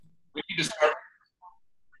You just start.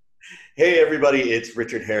 Hey everybody, it's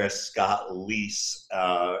Richard Harris, Scott Leese,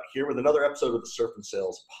 here with another episode of the Surf and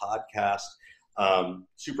Sales podcast.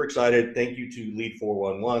 Super excited. Thank you to Lead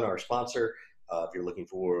 411, our sponsor. If you're looking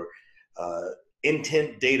for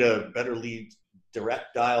intent data, better leads,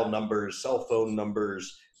 direct dial numbers, cell phone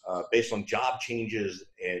numbers based on job changes,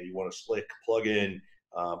 and you want a slick plugin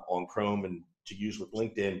on Chrome and to use with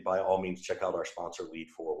LinkedIn, by all means, check out our sponsor, Lead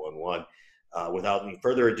 411. Without any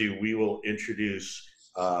further ado, we will introduce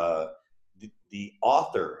the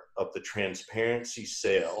author of The Transparency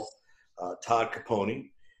Sale, Todd Caponi.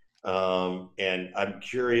 And I'm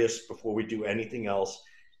curious, before we do anything else,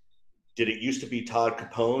 did it used to be Todd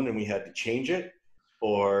Capone and we had to change it?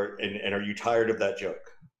 And are you tired of that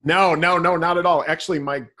joke? No, not at all. Actually,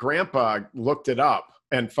 my grandpa looked it up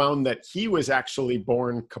and found that he was actually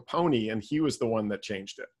born Caponi and he was the one that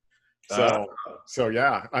changed it. So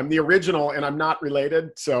yeah, I'm the original and I'm not related.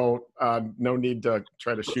 So no need to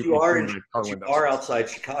try to shoot me through my car windows. You are outside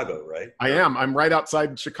Chicago, right? I am. I'm right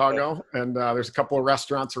outside Chicago, and there's a couple of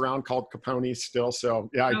restaurants around called Caponi still. So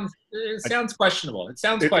yeah, it sounds questionable. It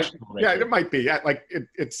sounds questionable. Yeah, it might be. Like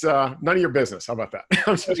it's none of your business. How about that?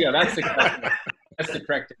 Yeah, that's the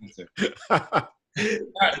correct answer.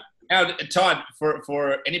 Now, Todd,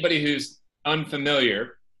 for anybody who's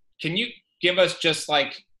unfamiliar, can you give us just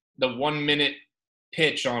like the 1 minute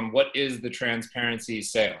pitch on what is the transparency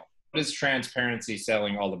sale? What is transparency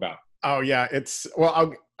selling all about? Oh yeah,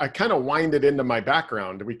 I kind of wind it into my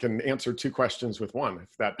background. We can answer two questions with one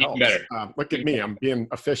if that helps. Better. Look at me, I'm being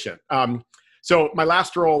efficient. So my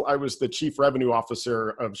last role, I was the chief revenue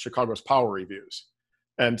officer of Chicago's Power Reviews.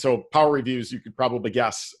 And so Power Reviews, you could probably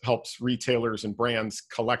guess, helps retailers and brands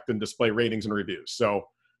collect and display ratings and reviews. So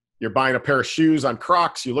you're buying a pair of shoes on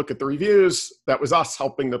Crocs, you look at the reviews, that was us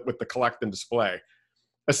helping with the collect and display.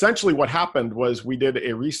 Essentially what happened was we did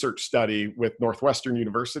a research study with Northwestern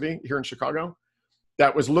University here in Chicago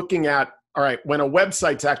that was looking at, all right, when a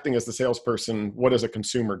website's acting as the salesperson, what does a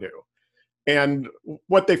consumer do? And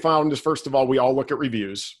what they found is, first of all, we all look at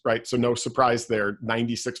reviews, right? So no surprise there,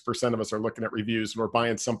 96% of us are looking at reviews and we're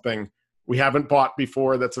buying something we haven't bought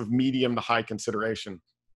before that's of medium to high consideration.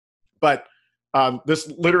 But this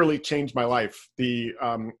literally changed my life. The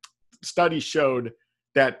study showed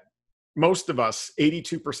that most of us,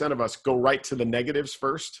 82% of us, go right to the negatives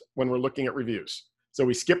first when we're looking at reviews. So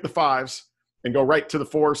we skip the fives and go right to the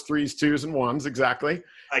fours, threes, twos, and ones, exactly.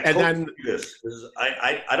 I don't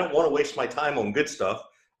want to waste my time on good stuff.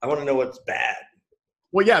 I want to know what's bad.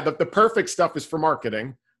 Well, yeah, the perfect stuff is for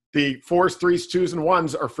marketing. The fours, threes, twos, and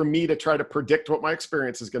ones are for me to try to predict what my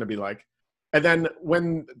experience is going to be like. And then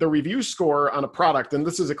when the review score on a product, and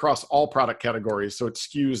this is across all product categories, so it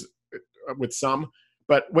skews with some,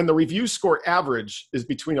 but when the review score average is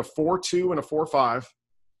between a 4.2 and a 4.5,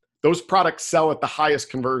 those products sell at the highest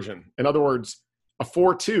conversion. In other words, a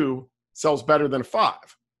 4.2 sells better than a 5.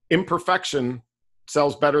 Imperfection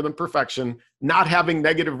sells better than perfection. Not having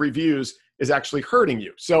negative reviews is actually hurting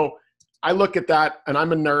you. So I look at that, and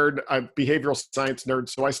I'm a nerd, I'm a behavioral science nerd,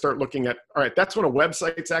 so I start looking at, all right, that's when a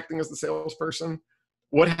website's acting as the salesperson.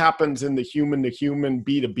 What happens in the human-to-human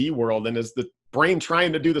B2B world, and is the brain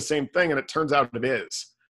trying to do the same thing? And it turns out it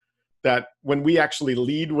is. That when we actually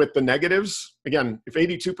lead with the negatives, again, if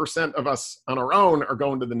 82% of us on our own are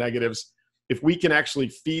going to the negatives, if we can actually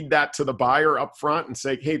feed that to the buyer up front and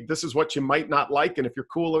say, hey, this is what you might not like, and if you're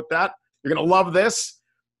cool with that, you're going to love this,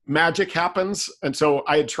 magic happens. And so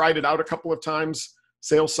I had tried it out a couple of times.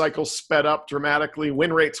 Sales cycles sped up dramatically.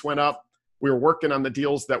 Win rates went up. We were working on the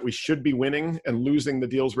deals that we should be winning and losing the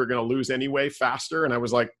deals we're going to lose anyway faster. And I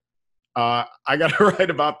was like, I got to write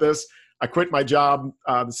about this. I quit my job.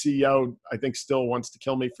 The CEO, I think, still wants to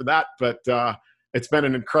kill me for that. But it's been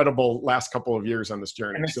an incredible last couple of years on this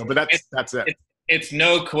journey. So, but that's it. It's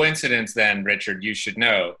no coincidence then, Richard, you should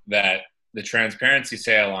know that the transparency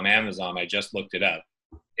sale on Amazon, I just looked it up,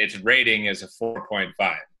 its rating is a 4.5.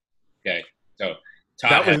 Okay. So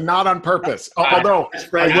Todd that was not on purpose. Although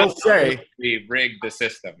I will say we rigged the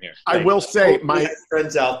system here. I will say my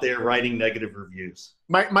friends out there writing negative reviews.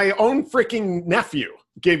 My own freaking nephew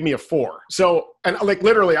gave me a 4. So, and like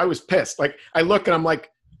literally I was pissed. Like I look and I'm like,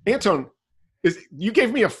 Anton, you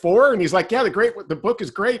gave me a 4? And he's like, yeah, the book is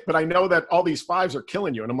great, but I know that all these 5s are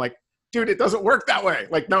killing you. And I'm like, dude, it doesn't work that way.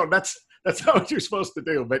 Like, no, that's not what you're supposed to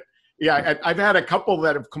do. But yeah, I've had a couple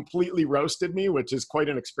that have completely roasted me, which is quite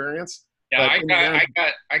an experience. Yeah,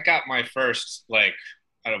 I got my first like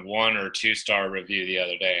out of 1 or 2 star review the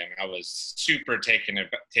other day, and I was super taken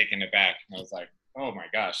aback. And I was like, oh my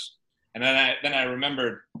gosh. And then I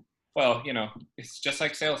remembered Well, it's just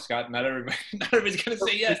like sales, Scott. Not everybody's going to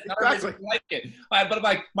say yes. Not everybody's going to like it. But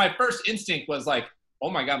my first instinct was like, oh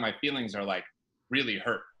my God, my feelings are like really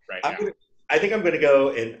hurt right now. I think I'm going to go,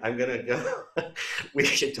 and I'm going to go. We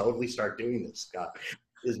should totally start doing this, Scott.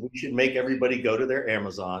 Is we should make everybody go to their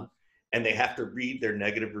Amazon, and they have to read their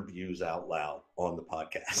negative reviews out loud on the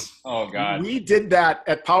podcast. Oh God. We did that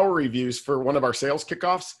at Power Reviews for one of our sales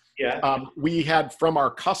kickoffs. Yeah. We had from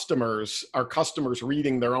our customers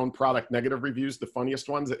reading their own product negative reviews, the funniest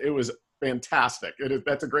ones. It was fantastic.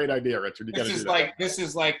 That's a great idea, Richard. You got to do that. This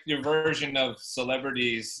is like your version of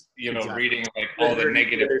celebrities, Exactly. Reading like all the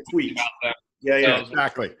negative tweets about them. Yeah.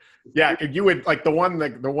 Exactly. Yeah. You would like the one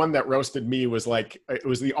that roasted me was like, it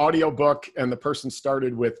was the audio book, and the person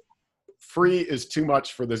started with, "Free is too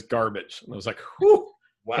much for this garbage." And I was like, whew,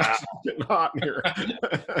 wow, getting hot in here.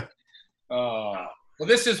 Well,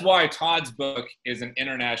 this is why Todd's book is an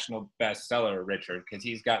international bestseller, Richard, because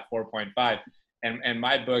he's got 4.5, and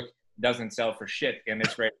my book doesn't sell for shit, and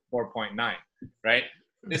it's rated 4.9, right?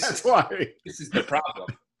 That's why. This is the problem.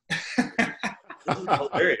 this is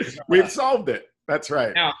hilarious. We've solved it. That's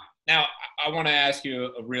right. Now, I want to ask you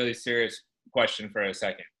a really serious question for a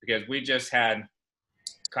second, because we just had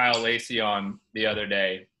Kyle Lacey on the other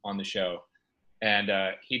day on the show, and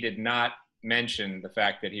he did not mention the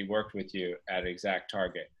fact that he worked with you at Exact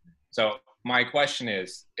Target. So my question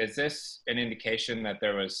is this an indication that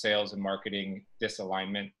there was sales and marketing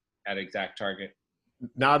disalignment at Exact Target?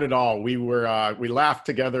 Not at all. We laughed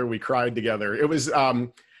together. We cried together. It was,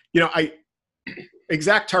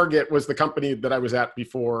 Exact Target was the company that I was at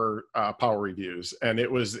before Power Reviews, and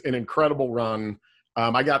it was an incredible run.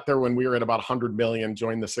 I got there when we were at about 100 million,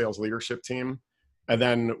 joined the sales leadership team. And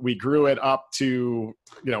then we grew it up to,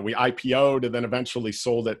 we IPO'd and then eventually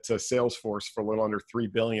sold it to Salesforce for a little under 3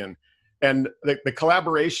 billion. And the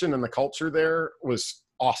collaboration and the culture there was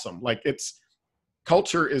awesome. Like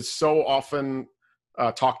culture is so often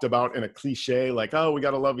talked about in a cliche, like, oh, we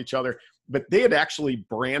got to love each other. But they had actually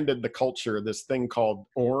branded the culture, this thing called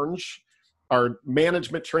Orange. Our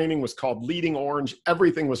management training was called Leading Orange.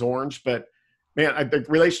 Everything was orange. But man, the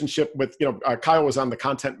relationship with, Kyle was on the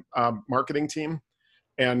content marketing team.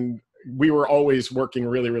 And we were always working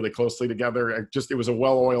really, really closely together. It was a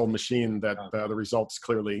well-oiled machine that the results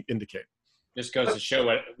clearly indicate. Just goes to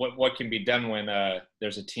show what can be done when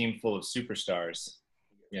there's a team full of superstars,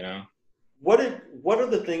 What are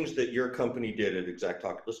the things that your company did at Exact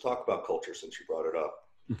Talk? Let's talk about culture since you brought it up.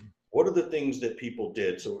 Mm-hmm. What are the things that people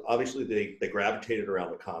did? So obviously they gravitated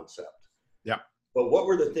around the concept. Yeah. But what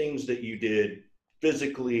were the things that you did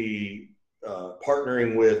physically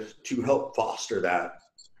partnering with to help foster that,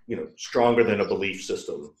 stronger than a belief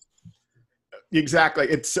system? Exactly.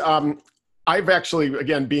 It's I've actually,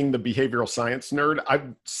 again, being the behavioral science nerd,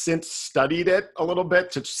 I've since studied it a little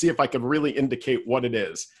bit to see if I could really indicate what it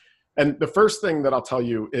is. And the first thing that I'll tell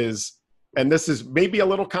you is, and this is maybe a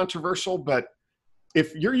little controversial, but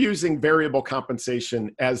if you're using variable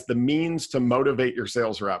compensation as the means to motivate your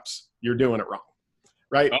sales reps, you're doing it wrong.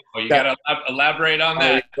 Right? Oh, you got to elaborate on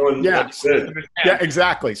that. Yeah,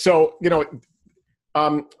 exactly. So,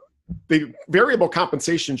 the variable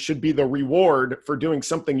compensation should be the reward for doing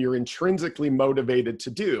something you're intrinsically motivated to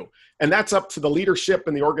do. And that's up to the leadership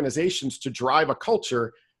and the organizations to drive a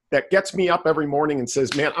culture that gets me up every morning and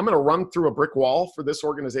says, man, I'm going to run through a brick wall for this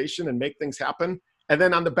organization and make things happen. And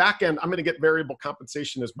then on the back end, I'm going to get variable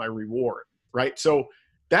compensation as my reward, right? So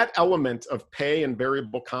that element of pay and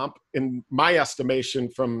variable comp, in my estimation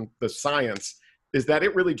from the science, is that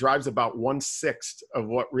it really drives about 1/6 of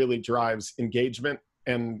what really drives engagement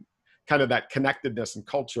and kind of that connectedness and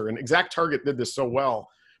culture. And Exact Target did this so well.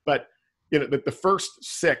 But the first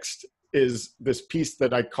 6 is this piece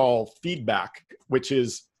that I call feedback, which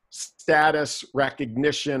is status,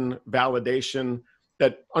 recognition, validation,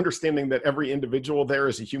 that understanding that every individual there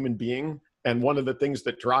is a human being. And one of the things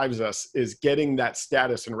that drives us is getting that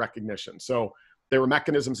status and recognition. So there were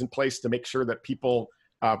mechanisms in place to make sure that people,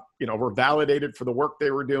 were validated for the work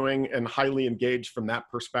they were doing and highly engaged from that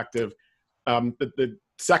perspective. The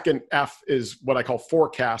second F is what I call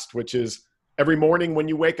forecast, which is every morning when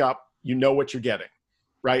you wake up, you know what you're getting,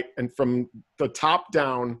 right? And from the top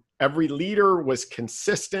down, every leader was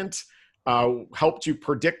consistent, helped you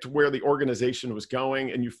predict where the organization was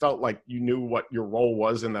going, and you felt like you knew what your role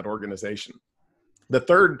was in that organization. The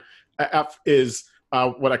third F is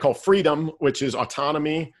what I call freedom, which is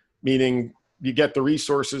autonomy, meaning you get the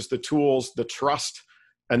resources, the tools, the trust,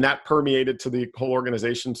 and that permeated to the whole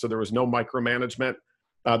organization, so there was no micromanagement.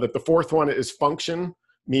 The fourth one is function,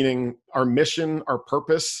 meaning our mission, our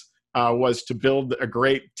purpose was to build a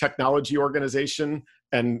great technology organization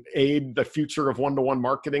and aid the future of one-to-one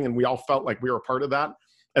marketing. And we all felt like we were a part of that.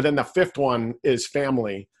 And then the fifth one is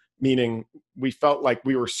family, meaning we felt like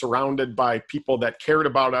we were surrounded by people that cared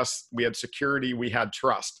about us. We had security, we had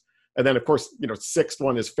trust. And then of course, sixth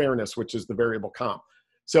one is fairness, which is the variable comp.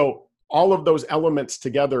 So all of those elements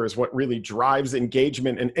together is what really drives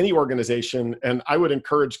engagement in any organization. And I would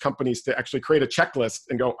encourage companies to actually create a checklist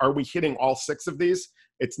and go, are we hitting all six of these?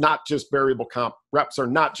 It's not just variable comp. Reps are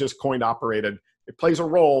not just coin operated. It plays a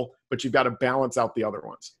role, but you've got to balance out the other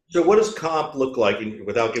ones. So what does comp look like,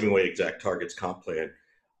 without giving away exact targets, comp plan?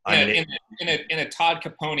 In a Todd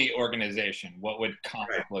Caponi organization, what would comp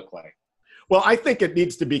look like? Well, I think it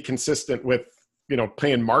needs to be consistent with,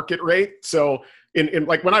 paying market rate. So in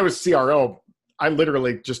like when I was CRO, I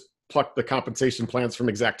literally just plucked the compensation plans from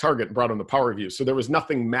Exact Target and brought them to Power Review. So there was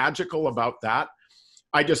nothing magical about that.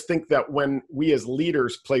 I just think that when we as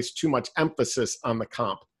leaders place too much emphasis on the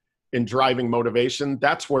comp in driving motivation,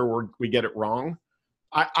 that's where we get it wrong.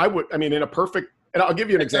 In a perfect, and I'll give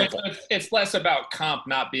you an example. It's less about comp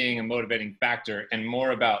not being a motivating factor and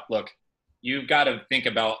more about, look, you've got to think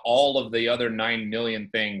about all of the other 9 million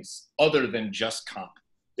things other than just comp.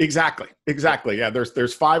 Exactly. Yeah.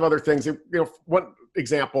 There's 5 other things. One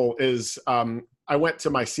example is I went to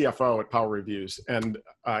my CFO at Power Reviews and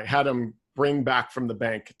I had him bring back from the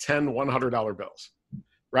bank 10 $100 bills.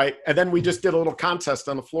 Right. And then we just did a little contest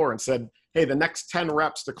on the floor and said, hey, the next 10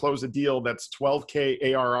 reps to close a deal that's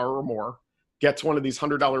 12K ARR or more gets one of these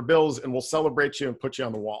 $100 bills and we'll celebrate you and put you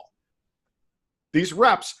on the wall. These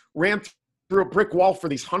reps ran through a brick wall for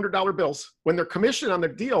these $100 bills when their commission on the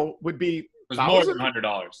deal would be more than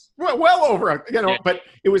 $100. Well over, but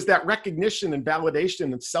it was that recognition and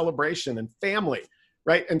validation and celebration and family,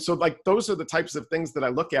 right? And so like those are the types of things that I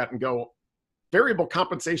look at and go, variable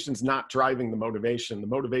compensation is not driving the motivation. The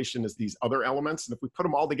motivation is these other elements. And if we put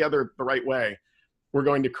them all together the right way, we're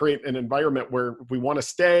going to create an environment where we want to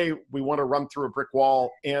stay, we want to run through a brick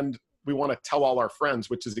wall, and we want to tell all our friends,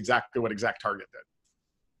 which is exactly what Exact Target did.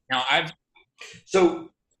 Now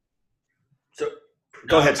So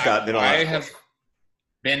go ahead, Scott. Then I have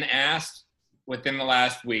been asked within the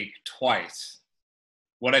last week twice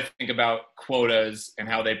what I think about quotas and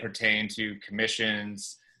how they pertain to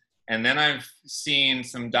commissions. And then I've seen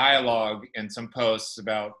some dialogue and some posts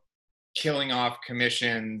about killing off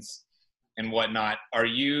commissions and whatnot. Are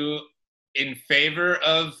you in favor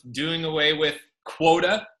of doing away with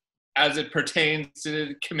quota as it pertains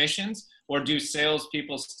to commissions, or do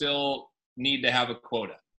salespeople still need to have a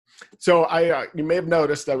quota? So you may have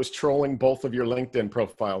noticed I was trolling both of your LinkedIn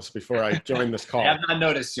profiles before I joined this call. I have not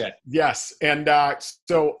noticed yet. Yes. And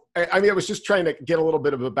so I was just trying to get a little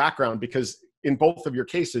bit of a background because in both of your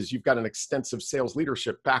cases, you've got an extensive sales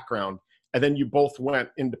leadership background, and then you both went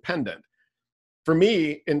independent. For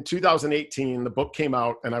me, in 2018, the book came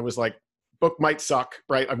out and I was like, book might suck,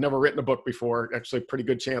 right? I've never written a book before. Actually, a pretty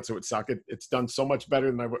good chance it would suck. It's done so much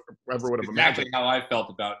better than I ever would have imagined. Exactly how I felt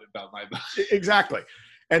about my book. Exactly.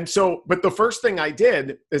 And so, but the first thing I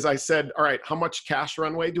did is I said, all right, how much cash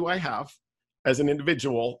runway do I have as an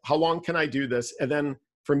individual? How long can I do this? And then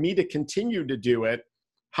for me to continue to do it,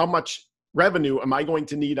 how much revenue am I going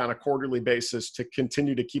to need on a quarterly basis to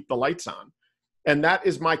continue to keep the lights on? And that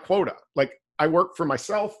is my quota. Like I work for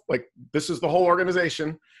myself, like this is the whole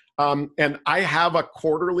organization. And I have a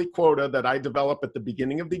quarterly quota that I develop at the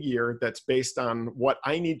beginning of the year that's based on what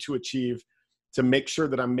I need to achieve to make sure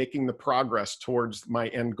that I'm making the progress towards my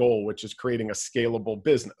end goal, which is creating a scalable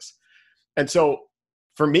business. And so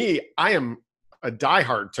for me, I am a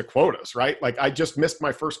diehard to quotas, right? Like I just missed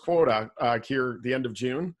my first quota here the end of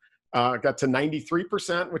June. Got to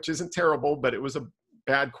 93%, which isn't terrible, but it was a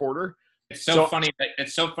bad quarter. It's so funny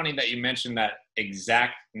that you mentioned that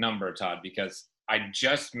exact number, Todd, because I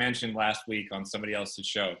just mentioned last week on somebody else's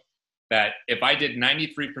show that if I did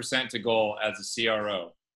 93% to goal as a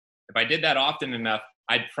CRO, if I did that often enough,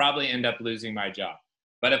 I'd probably end up losing my job.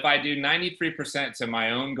 But if I do 93% to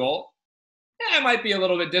my own goal, I might be a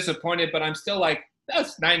little bit disappointed, but I'm still like,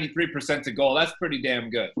 that's 93% to goal. That's pretty damn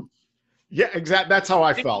good. Yeah, exactly. That's how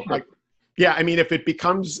I felt. Like, yeah, I mean, if it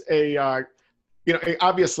becomes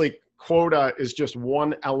obviously quota is just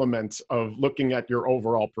one element of looking at your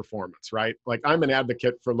overall performance, right? Like I'm an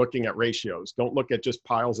advocate for looking at ratios. Don't look at just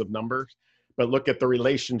piles of numbers, but look at the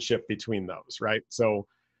relationship between those, right? So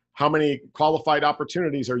how many qualified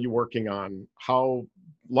opportunities are you working on? How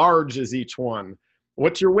large is each one?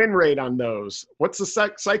 What's your win rate on those? What's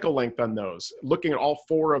the cycle length on those? Looking at all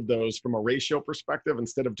 4 of those from a ratio perspective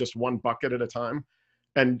instead of just one bucket at a time.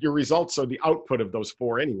 And your results are the output of those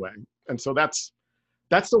 4 anyway. And so that's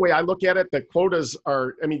the way I look at it. The quotas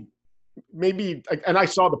are, I mean, maybe, and I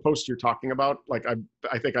saw the post you're talking about, like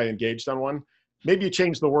I think I engaged on one. Maybe you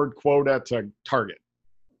change the word quota to target.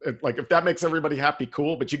 Like if that makes everybody happy,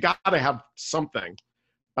 cool, but you got to have something.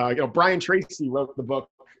 Brian Tracy wrote the book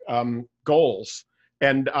Goals.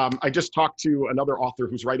 And I just talked to another author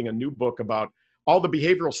who's writing a new book about all the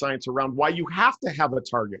behavioral science around why you have to have a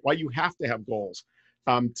target, why you have to have goals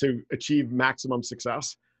to achieve maximum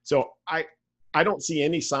success. So I don't see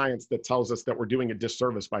any science that tells us that we're doing a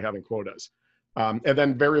disservice by having quotas. And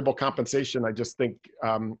then variable compensation, I just think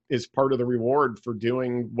is part of the reward for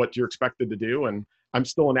doing what you're expected to do. And I'm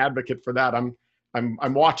still an advocate for that. I'm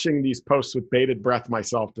watching these posts with bated breath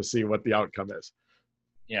myself to see what the outcome is.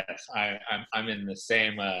 Yes, I'm in the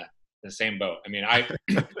same boat. I mean,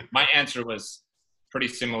 my answer was pretty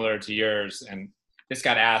similar to yours, and this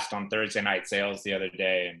got asked on Thursday Night Sales the other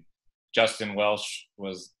day, and Justin Welsh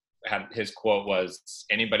had his quote was,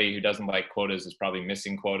 "Anybody who doesn't like quotas is probably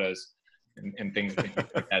missing quotas," and things like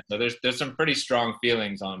that. So there's some pretty strong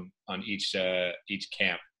feelings on each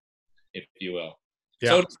camp, if you will.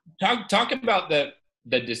 Yeah. So talk about the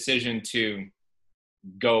decision to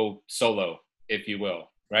go solo, if you will.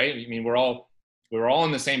 Right? I mean, we're all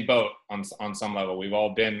in the same boat on some level. We've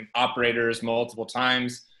all been operators multiple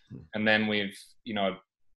times, and then we've,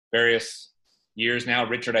 various years now.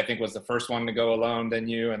 Richard, I think, was the first one to go alone, then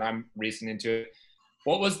you, and I'm recent into it.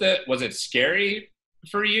 What was it scary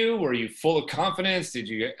for you? Were you full of confidence? Did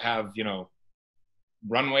you have,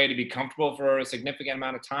 runway to be comfortable for a significant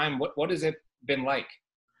amount of time? What has it been like?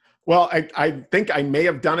 Well, I think I may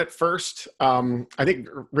have done it first. I think,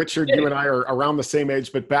 Richard, you and I are around the same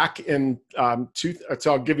age, but back in, so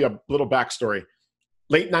I'll give you a little backstory.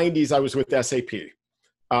 Late 90s, I was with SAP.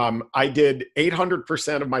 I did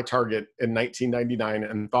 800% of my target in 1999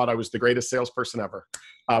 and thought I was the greatest salesperson ever.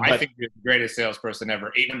 I think you're the greatest salesperson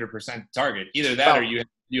ever, 800% target. Either that or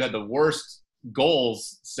you had the worst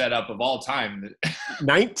goals set up of all time.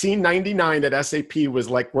 1999 at SAP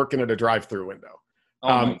was like working at a drive-through window.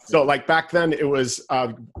 So like back then it was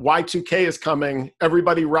Y2K is coming.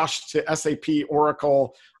 Everybody rushed to SAP,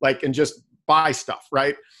 Oracle, and just buy stuff,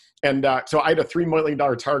 right? And so I had a $3 million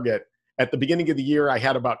target. At the beginning of the year, I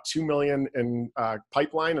had about $2 million in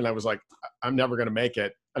pipeline, and I was like, I'm never going to make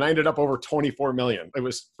it. And I ended up over 24 million. It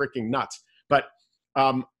was freaking nuts. But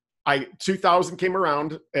 2000 came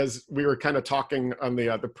around as we were kind of talking on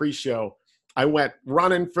the pre-show. I went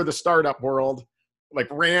running for the startup world,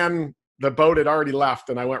 ran. The boat had already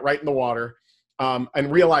left, and I went right in the water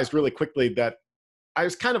and realized really quickly that I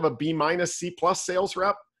was kind of a B- C+ sales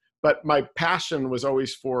rep, but my passion was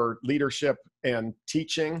always for leadership and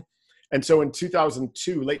teaching. And so in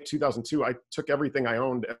late 2002, I took everything I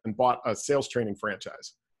owned and bought a sales training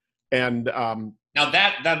franchise. And now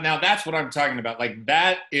that's what I'm talking about.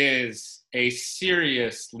 That is a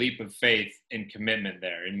serious leap of faith and commitment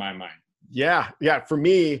there in my mind. Yeah. For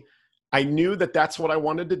me, I knew that that's what I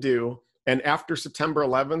wanted to do. And after September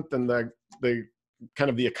 11th and the kind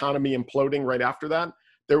of the economy imploding right after that,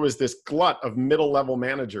 there was this glut of middle-level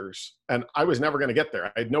managers, and I was never going to get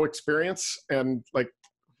there. I had no experience, and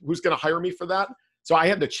who's going to hire me for that? So I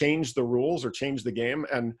had to change the rules or change the game.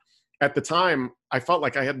 And at the time, I felt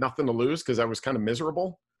like I had nothing to lose because I was kind of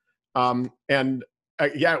miserable.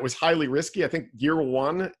 It was highly risky. I think year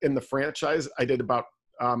one in the franchise, I did about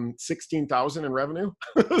 16,000 in revenue.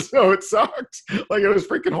 So it sucked. It was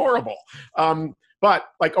freaking horrible. But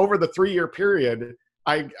over the 3-year period,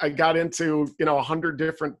 I got into, 100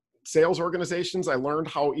 different sales organizations. I learned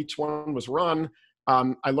how each one was run.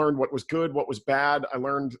 I learned what was good, what was bad. I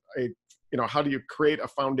learned, how do you create a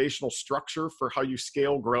foundational structure for how you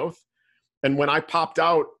scale growth. And when I popped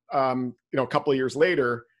out, a couple of years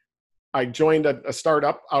later, I joined a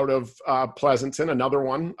startup out of Pleasanton, another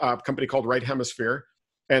one, a company called Right Hemisphere.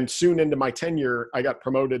 And soon into my tenure, I got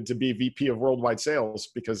promoted to be VP of worldwide sales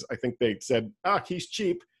because I think they said, he's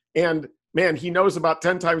cheap. And man, he knows about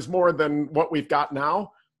 10 times more than what we've got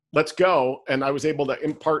now. Let's go. And I was able to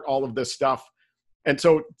impart all of this stuff. And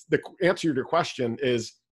so the answer to your question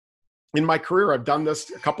is, in my career, I've done this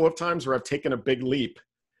a couple of times where I've taken a big leap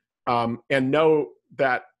and know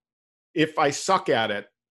that if I suck at it,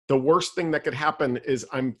 the worst thing that could happen is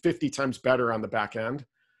I'm 50 times better on the back end.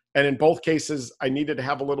 And in both cases, I needed to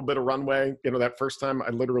have a little bit of runway. That first time I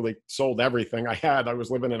literally sold everything I had. I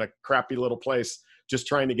was living in a crappy little place, just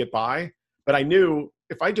trying to get by. But I knew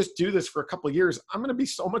if I just do this for a couple of years, I'm going to be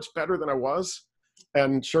so much better than I was.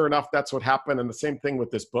 And sure enough, that's what happened. And the same thing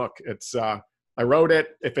with this book. It's, I wrote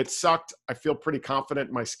it. If it sucked, I feel pretty confident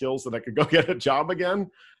in my skills that I could go get a job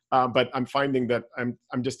again. But I'm finding that I'm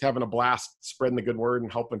just having a blast spreading the good word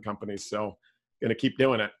and helping companies. So going to keep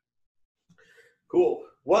doing it. Cool.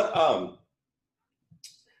 What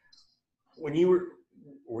when you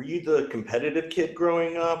were you the competitive kid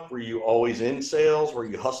growing up? Were you always in sales? Were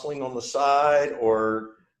you hustling on the side,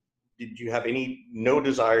 or did you have no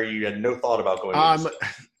desire? You had no thought about going into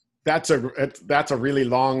sales? That's a really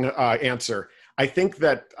long answer. I think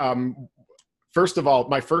that first of all,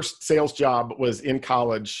 my first sales job was in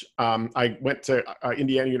college. I went to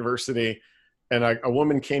Indiana University, and a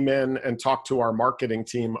woman came in and talked to our marketing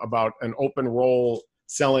team about an open role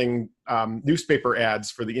selling newspaper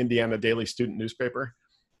ads for the Indiana Daily Student newspaper.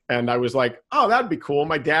 And I was like, oh, that'd be cool.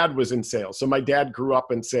 My dad was in sales. So my dad grew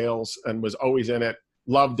up in sales and was always in it,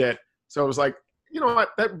 loved it. So I was like, you know what,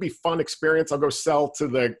 that would be a fun experience. I'll go sell to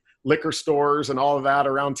the liquor stores and all of that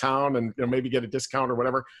around town and maybe get a discount or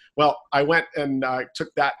whatever. Well, I went and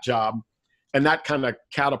took that job, and that kind of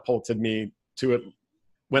catapulted me to it.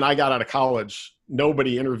 When I got out of college,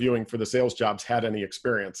 nobody interviewing for the sales jobs had any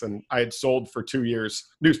experience. And I had sold for 2 years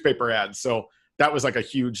newspaper ads. So that was like a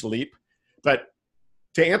huge leap. But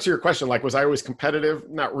to answer your question, like, was I always competitive?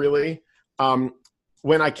 Not really.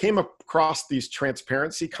 When I came across these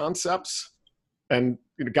transparency concepts and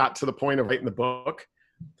got to the point of writing the book,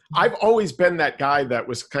 I've always been that guy that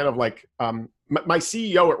was kind of like, my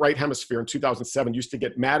CEO at Right Hemisphere in 2007 used to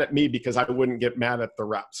get mad at me because I wouldn't get mad at the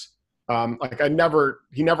reps. He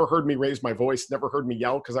never heard me raise my voice, never heard me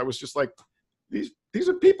yell, because I was just like, these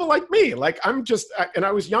are people like me. Like, and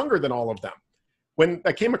I was younger than all of them. When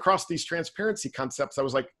I came across these transparency concepts, I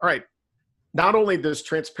was like, all right, not only does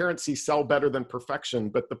transparency sell better than perfection,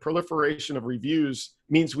 but the proliferation of reviews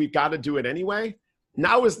means we've got to do it anyway.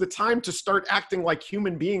 Now is the time to start acting like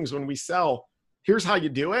human beings when we sell. Here's how you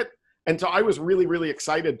do it. And so I was really, really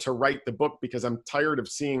excited to write the book because I'm tired of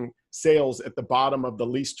seeing sales at the bottom of the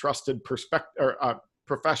least trusted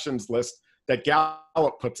professions list that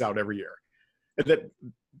Gallup puts out every year. That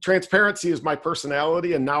transparency is my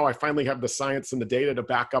personality, and now I finally have the science and the data to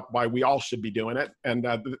back up why we all should be doing it. And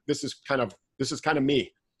this is kind of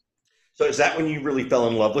me. So is that when you really fell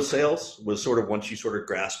in love with sales? Was sort of once you sort of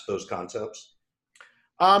grasped those concepts?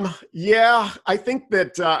 Yeah, I think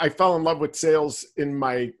that I fell in love with sales in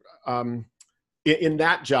my in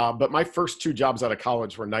that job, but my first 2 jobs out of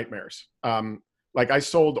college were nightmares. Like, I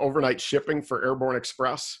sold overnight shipping for Airborne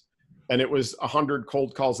Express, and it was 100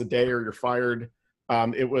 cold calls a day or you're fired.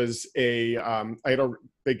 It was they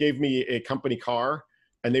gave me a company car,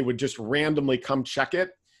 and they would just randomly come check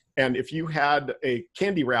it. And if you had a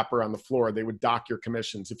candy wrapper on the floor, they would dock your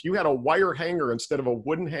commissions. If you had a wire hanger instead of a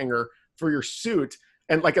wooden hanger for your suit,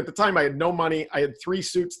 and like at the time I had no money, I had 3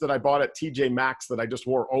 suits that I bought at TJ Maxx that I just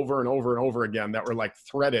wore over and over and over again that were like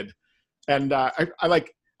threaded. And I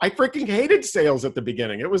freaking hated sales at the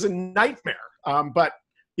beginning. It was a nightmare. But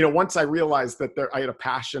once I realized that I had a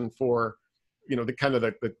passion for, the kind of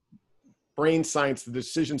the brain science, the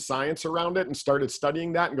decision science around it, and started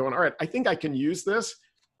studying that and going, all right, I think I can use this.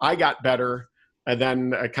 I got better. And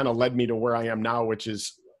then it kind of led me to where I am now, which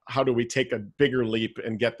is, how do we take a bigger leap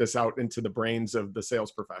and get this out into the brains of the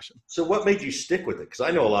sales profession? So what made you stick with it? Because I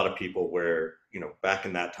know a lot of people where, back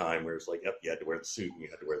in that time where it's like, yep, you had to wear the suit and you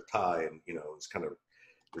had to wear the tie, and, it's kind of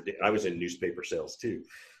ridiculous. I was in newspaper sales too.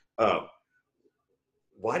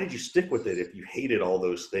 Why did you stick with it if you hated all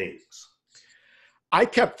those things? I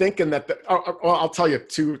kept thinking that, well, I'll tell you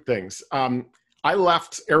 2 things. I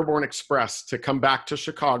left Airborne Express to come back to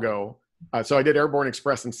Chicago. So I did Airborne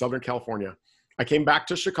Express in Southern California. I came back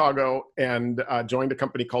to Chicago and joined a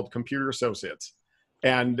company called Computer Associates.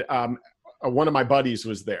 And one of my buddies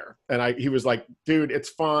was there. And he was like, dude, it's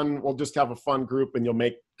fun. We'll just have a fun group and you'll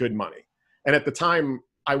make good money. And at the time,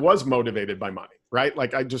 I was motivated by money, right?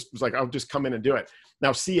 Like, I just was like, I'll just come in and do it.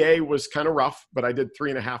 Now, CA was kind of rough, but I did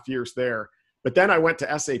 3.5 years there. But then I went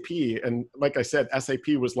to SAP. And like I said, SAP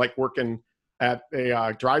was like working at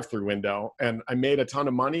a drive-through window. And I made a ton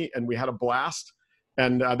of money and we had a blast.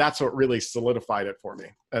 And that's what really solidified it for me.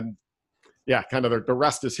 And yeah, kind of the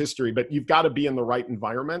rest is history. But you've got to be in the right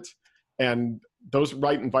environment. And those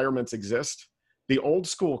right environments exist. The old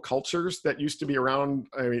school cultures that used to be around,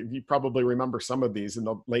 I mean, you probably remember some of these in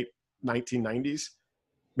the late 1990s.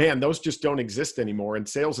 Man, those just don't exist anymore. And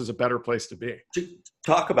sales is a better place to be.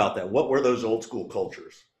 Talk about that. What were those old school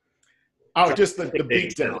cultures? Oh, just the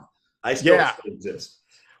beatdown. I still exist.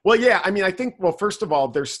 Well, yeah. I mean, I think, well, first of all,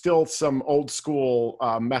 there's still some old school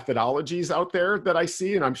methodologies out there that I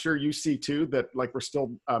see. And I'm sure you see too, that like we're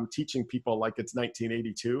still teaching people like it's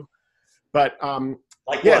 1982. But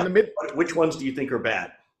like yeah, which ones do you think are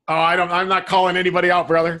bad? Oh, I'm not calling anybody out,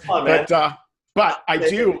 brother. Come on, man. But I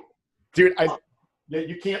do, dude,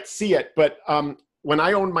 you can't see it. But when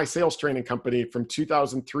I owned my sales training company from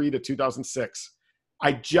 2003 to 2006,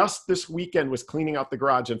 I just this weekend was cleaning out the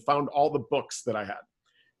garage and found all the books that I had.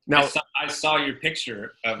 Now, I saw your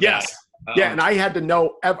picture of yes. that. Yeah, and I had to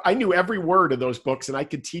know, I knew every word of those books, and I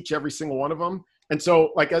could teach every single one of them. And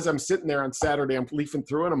so, like, as I'm sitting there on Saturday, I'm leafing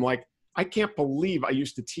through it, I'm like, I can't believe I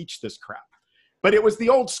used to teach this crap. But it was the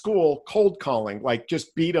old school cold calling, like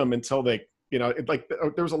just beat them until they,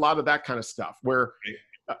 there was a lot of that kind of stuff where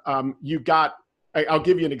I'll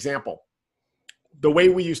give you an example. The way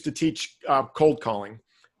we used to teach cold calling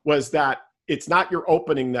was that it's not your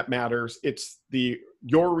opening that matters. It's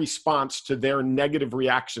your response to their negative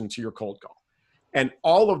reaction to your cold call. And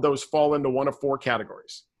all of those fall into one of four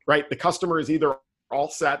categories, right? The customer is either all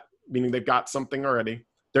set, meaning they've got something already.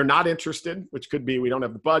 They're not interested, which could be, we don't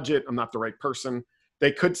have the budget, I'm not the right person.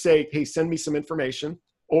 They could say, hey, send me some information.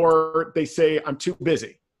 Or they say, I'm too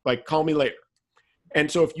busy, like call me later. And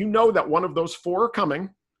so if you know that one of those four are coming,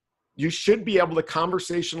 you should be able to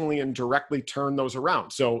conversationally and directly turn those around.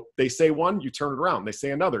 So they say one, you turn it around. They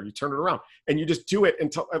say another, you turn it around. And you just do it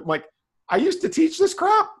until, like, I used to teach this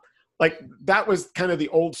crap. Like, that was kind of the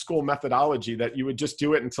old school methodology, that you would just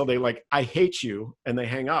do it until they like, I hate you, and they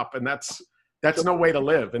hang up. And that's no way to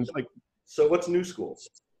live. And like, so what's new school?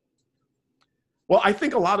 Well, I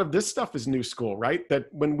think a lot of this stuff is new school, right? That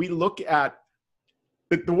when we look at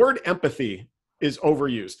the word empathy is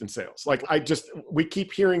overused in sales. Like, we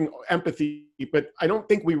keep hearing empathy, but I don't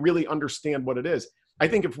think we really understand what it is. I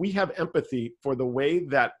think if we have empathy for the way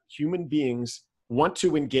that human beings want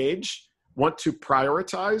to engage, want to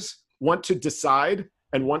prioritize, want to decide,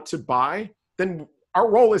 and want to buy, then our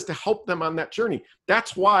role is to help them on that journey.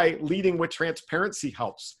 That's why leading with transparency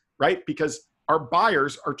helps, right? Because our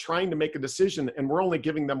buyers are trying to make a decision, and we're only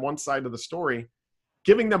giving them one side of the story.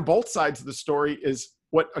 Giving them both sides of the story is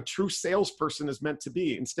what a true salesperson is meant to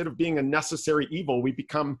be. Instead of being a necessary evil, we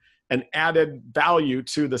become an added value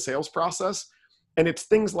to the sales process. And it's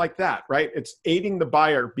things like that, right? It's aiding the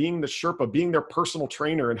buyer, being the Sherpa, being their personal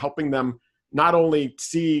trainer, and helping them not only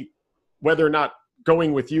see whether or not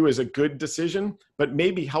going with you is a good decision, but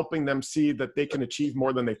maybe helping them see that they can achieve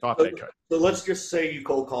more than they thought they could. So let's just say you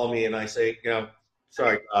cold call me and I say,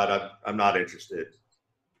 sorry, Todd, I'm not interested.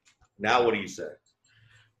 Now what do you say?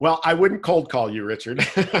 Well, I wouldn't cold call you, Richard.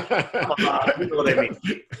 You know what I mean?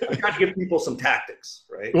 I'm trying to give people some tactics,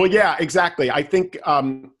 right? Well, yeah, exactly. I think,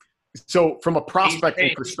 so from a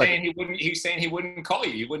prospecting perspective. He's saying he wouldn't call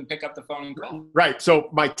you. He wouldn't pick up the phone and call. Right. So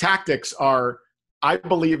my tactics are, I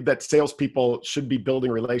believe that salespeople should be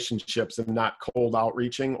building relationships and not cold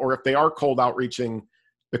outreaching. Or if they are cold outreaching,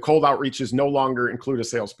 the cold outreaches no longer include a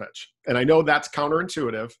sales pitch. And I know that's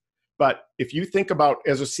counterintuitive, but if you think about,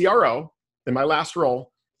 as a CRO in my last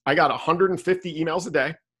role, I got 150 emails a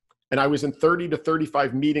day, and I was in 30 to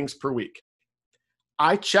 35 meetings per week.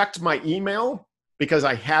 I checked my email because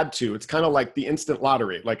I had to. It's kind of like the instant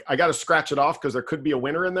lottery. Like, I got to scratch it off because there could be a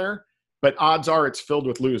winner in there, but odds are it's filled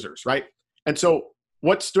with losers, right? And so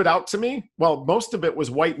what stood out to me? Well, most of it was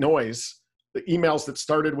white noise. The emails that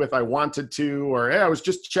started with, I wanted to, or hey, I was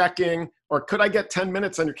just checking, or could I get 10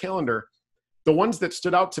 minutes on your calendar? The ones that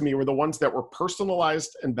stood out to me were the ones that were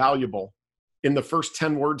personalized and valuable in the first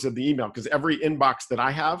 10 words of the email, because every inbox that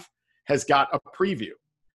I have has got a preview,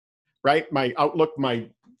 right? My Outlook, my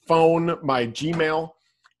phone, my Gmail,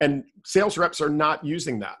 and sales reps are not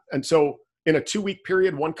using that. And so in a 2-week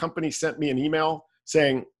period, one company sent me an email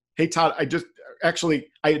saying, hey, Todd, I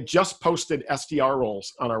had just posted SDR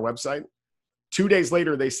roles on our website. 2 days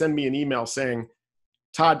later, they send me an email saying,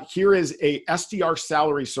 Todd, here is a SDR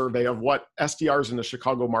salary survey of what SDRs in the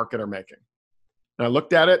Chicago market are making. And I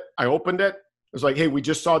looked at it, I opened it. It was like, hey, we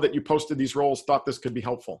just saw that you posted these roles, thought this could be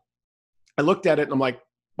helpful. I looked at it and I'm like,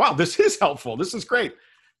 wow, this is helpful. This is great.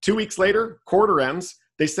 2 weeks later, quarter ends,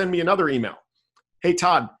 they send me another email. Hey,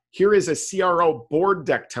 Todd, here is a CRO board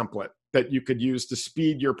deck template that you could use to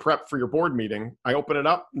speed your prep for your board meeting. I open it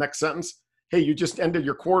up, next sentence, hey, you just ended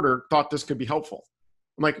your quarter, thought this could be helpful.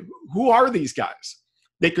 I'm like, who are these guys?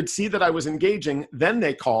 They could see that I was engaging, then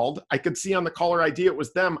they called. I could see on the caller ID it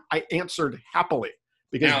was them. I answered happily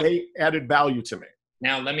because they added value to me.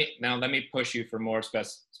 Now let me push you for more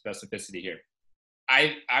specificity here.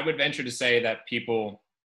 I would venture to say that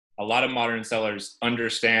a lot of modern sellers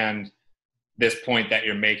understand this point that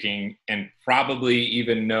you're making, and probably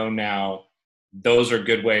even know now those are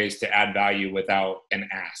good ways to add value without an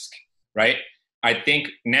ask, right? I think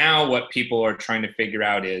now what people are trying to figure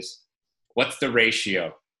out is, what's the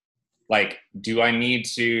ratio? Like, do I need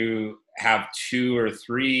to have 2 or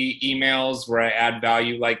 3 emails where I add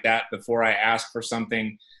value like that before I ask for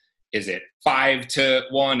something? Is it 5 to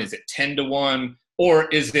 1? Is it 10 to 1? Or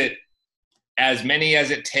is it as many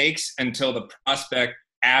as it takes until the prospect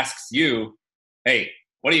asks you, hey,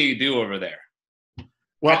 what do you do over there?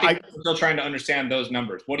 Well, I think I'm still trying to understand those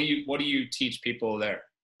numbers. What do you teach people there?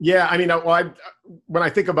 Yeah, I mean, when I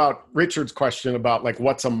think about Richard's question about like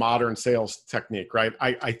what's a modern sales technique, right?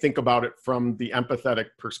 I think about it from the empathetic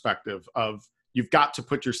perspective of you've got to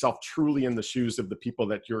put yourself truly in the shoes of the people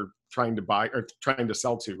that you're trying to buy or trying to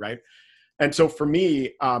sell to, right? And so for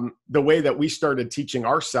me, the way that we started teaching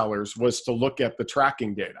our sellers was to look at the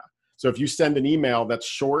tracking data. So if you send an email that's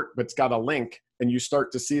short, but it's got a link, and you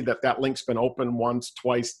start to see that that link's been opened once,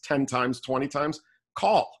 twice, 10 times, 20 times,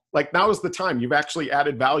 call. Like now is the time. You've actually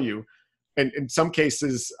added value. And in some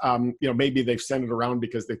cases, maybe they've sent it around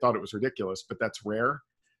because they thought it was ridiculous, but that's rare.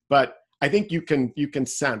 But I think you can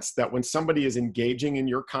sense that when somebody is engaging in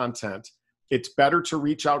your content, it's better to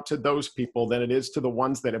reach out to those people than it is to the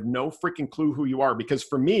ones that have no freaking clue who you are. Because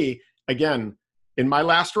for me, again, in my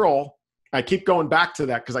last role, I keep going back to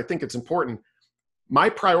that because I think it's important. My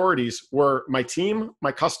priorities were my team,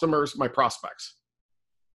 my customers, my prospects.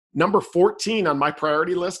 Number 14 on my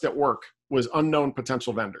priority list at work was unknown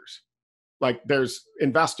potential vendors. Like there's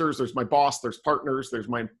investors, there's my boss, there's partners, there's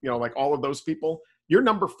my, like all of those people. You're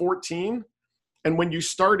number 14. And when you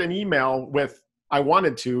start an email with, I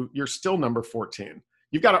wanted to, you're still number 14.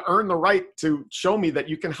 You've got to earn the right to show me that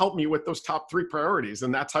you can help me with those top 3 priorities.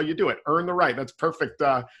 And that's how you do it. Earn the right. That's perfect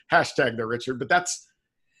hashtag there, Richard. But that's,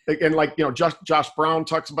 and like, Josh Brown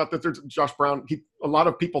talks about that. There's Josh Brown. A lot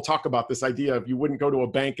of people talk about this idea of you wouldn't go to a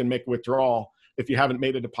bank and make a withdrawal if you haven't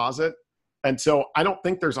made a deposit. And so I don't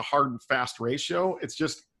think there's a hard and fast ratio. It's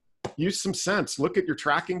just use some sense. Look at your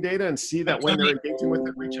tracking data and see that when they're engaging with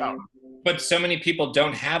it, reach out. But so many people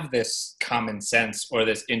don't have this common sense or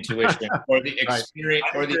this intuition or the experience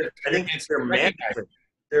I think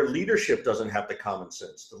their leadership doesn't have the common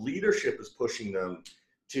sense. The leadership is pushing them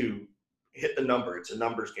to hit the number. It's a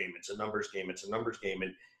numbers game. It's a numbers game. It's a numbers game.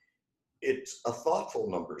 And it's a thoughtful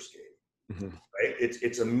numbers game, right?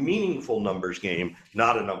 It's a meaningful numbers game,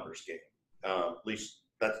 not a numbers game. At least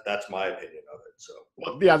that's my opinion of it. So,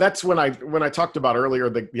 well, yeah, that's when I talked about earlier,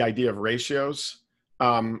 the idea of ratios.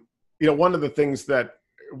 One of the things that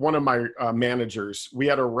one of my managers, we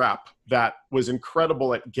had a rep that was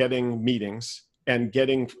incredible at getting meetings and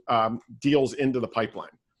getting deals into the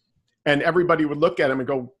pipeline. And everybody would look at him and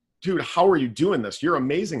go, dude, how are you doing this? You're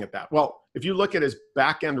amazing at that. Well, if you look at his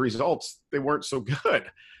back end results, they weren't so good.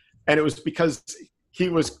 And it was because he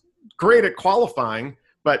was great at qualifying,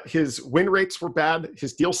 but his win rates were bad.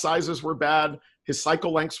 His deal sizes were bad. His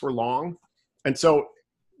cycle lengths were long. And so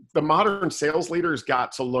the modern sales leaders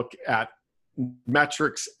got to look at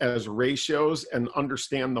metrics as ratios and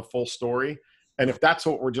understand the full story. And if that's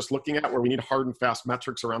what we're just looking at, where we need hard and fast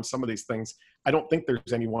metrics around some of these things, I don't think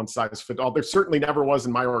there's any one size fit all. There certainly never was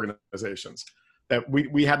in my organizations. That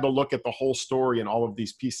we had to look at the whole story and all of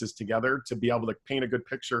these pieces together to be able to paint a good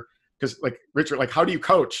picture. Because like Richard, like how do you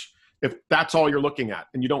coach if that's all you're looking at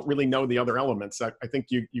and you don't really know the other elements? I think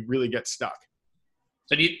you really get stuck.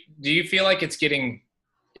 So do you feel like it's getting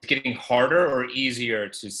harder or easier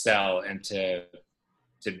to sell and to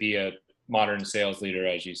be a modern sales leader,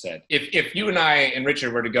 as you said? If you and I and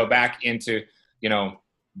Richard were to go back into,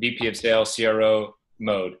 VP of sales, CRO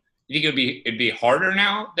mode, do you think it'd be harder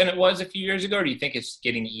now than it was a few years ago, or do you think it's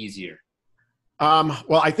getting easier?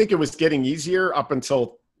 Well, I think it was getting easier up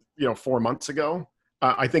until, 4 months ago.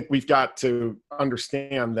 I think we've got to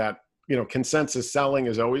understand that, consensus selling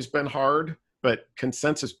has always been hard, but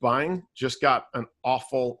consensus buying just got an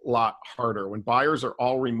awful lot harder. When buyers are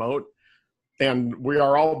all remote and we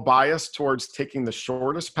are all biased towards taking the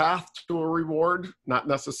shortest path to a reward, not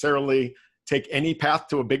necessarily take any path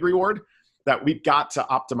to a big reward, that we've got to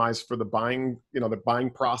optimize for the buying, the buying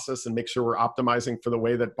process and make sure we're optimizing for the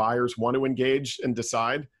way that buyers want to engage and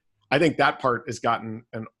decide. I think that part has gotten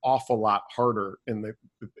an awful lot harder in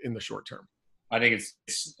the short term. I think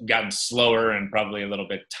it's gotten slower and probably a little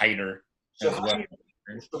bit tighter. So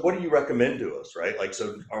what do you recommend to us, right? Like,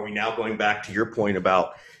 so are we now going back to your point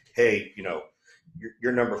about, hey,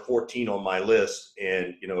 you're number 14 on my list,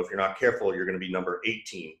 and if you're not careful, you're going to be number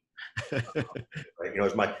 18. Right?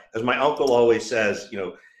 As my uncle always says,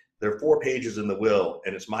 there are 4 pages in the will,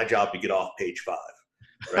 and it's my job to get off page 5.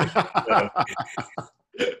 Right?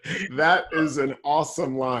 That is an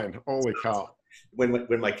awesome line. Holy cow! When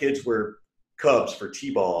my kids were Cubs for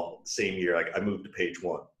T-ball the same year, I moved to page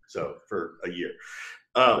 1. So for a year.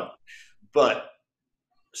 But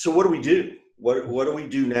so what do we do? What do we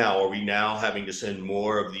do now? Are we now having to send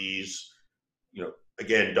more of these,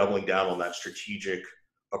 again, doubling down on that strategic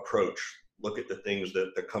approach, look at the things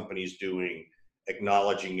that the company's doing,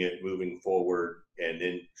 acknowledging it, moving forward, and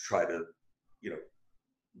then try to,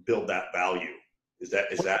 build that value? Is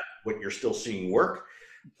that what you're still seeing work?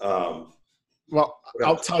 Well,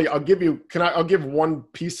 I'll tell you, I'll give one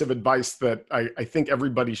piece of advice that I think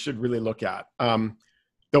everybody should really look at.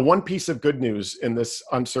 The one piece of good news in this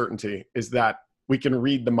uncertainty is that we can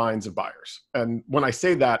read the minds of buyers. And when I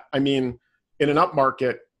say that, I mean, in an up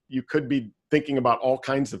market, you could be thinking about all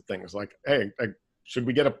kinds of things like, hey, should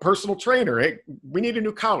we get a personal trainer? Hey, we need a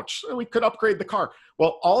new couch. We could upgrade the car.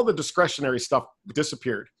 Well, all the discretionary stuff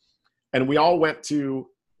disappeared. And we all went to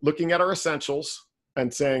looking at our essentials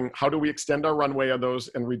and saying, how do we extend our runway of those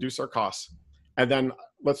and reduce our costs? And then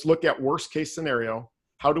let's look at worst case scenario.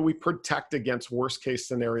 How do we protect against worst case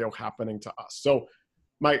scenario happening to us? So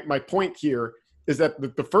my point here is that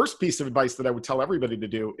the first piece of advice that I would tell everybody to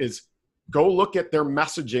do is go look at their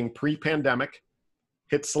messaging pre-pandemic,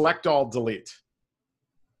 hit select all, delete,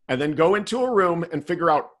 and then go into a room and figure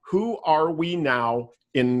out who are we now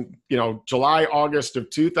in July, August of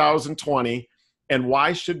 2020, and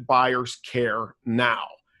why should buyers care now?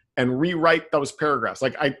 And rewrite those paragraphs.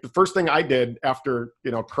 Like the first thing I did after,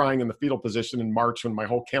 crying in the fetal position in March when my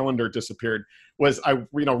whole calendar disappeared was I,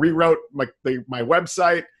 rewrote my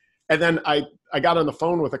website. And then I got on the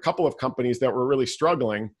phone with a couple of companies that were really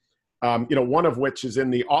struggling. One of which is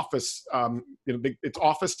in the office, it's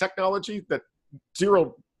office technology that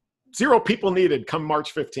zero people needed come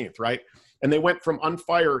March 15th, right? And they went from on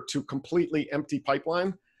fire to completely empty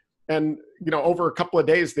pipeline. And over a couple of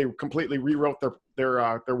days, they completely rewrote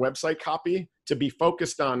their website copy to be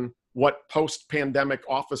focused on what post-pandemic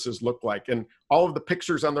offices look like. And all of the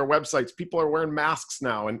pictures on their websites, people are wearing masks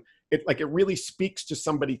now, and it really speaks to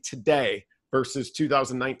somebody today versus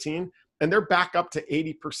 2019. And they're back up to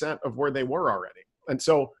 80% of where they were already. And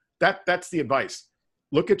so that's the advice.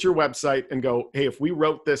 Look at your website and go, hey, if we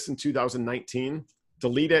wrote this in 2019,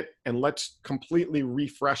 delete it and let's completely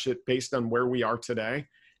refresh it based on where we are today.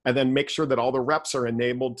 And then make sure that all the reps are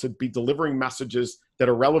enabled to be delivering messages that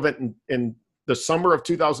are relevant in the summer of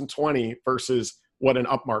 2020 versus what an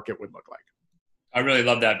upmarket would look like. I really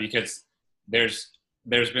love that because there's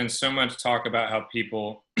been so much talk about how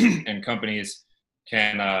people and companies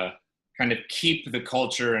can kind of keep the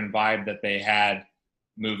culture and vibe that they had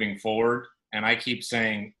moving forward. And I keep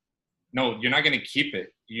saying, no, you're not going to keep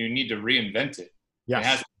it. You need to reinvent it. Yes. It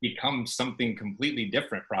has to become something completely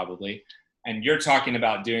different probably. And you're talking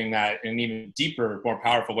about doing that in an even deeper, more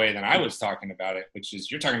powerful way than I was talking about it, which is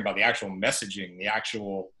you're talking about the actual messaging, the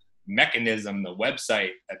actual mechanism, the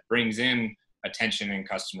website that brings in attention and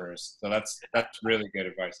customers. So that's really good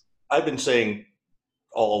advice. I've been saying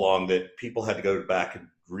all along that people had to go back and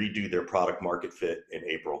redo their product market fit in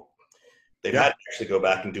April. They've had to actually go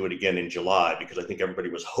back and do it again in July because I think everybody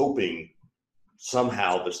was hoping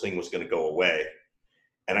somehow this thing was going to go away.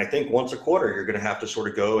 And I think once a quarter, you're going to have to sort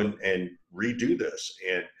of go and redo this.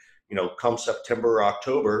 And, come September or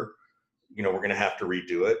October, we're going to have to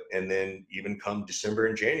redo it. And then even come December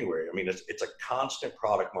and January. I mean, it's a constant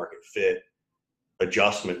product market fit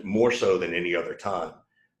adjustment more so than any other time.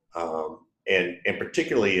 And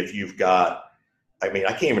particularly if you've got, I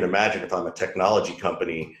can't even imagine if I'm a technology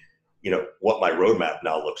company, what my roadmap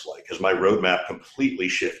now looks like, because my roadmap completely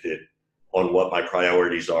shifted on what my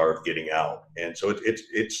priorities are of getting out. And so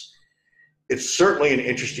it's certainly an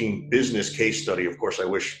interesting business case study. Of course, I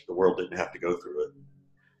wish the world didn't have to go through it.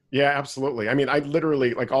 Yeah, absolutely. I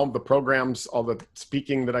literally, like all the programs, all the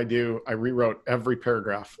speaking that I do, I rewrote every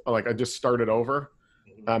paragraph. Like I just started over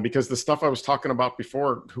because the stuff I was talking about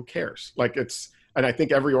before, who cares? And I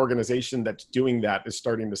think every organization that's doing that is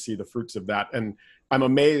starting to see the fruits of that. And I'm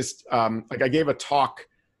amazed. I gave a talk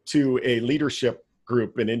to a leadership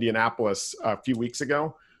group in Indianapolis a few weeks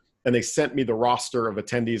ago, and they sent me the roster of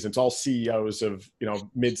attendees. It's all CEOs of,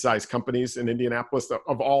 mid-sized companies in Indianapolis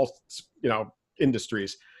of all,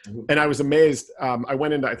 industries. Mm-hmm. And I was amazed. I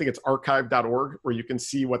went into, I think it's archive.org, where you can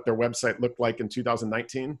see what their website looked like in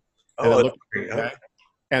 2019.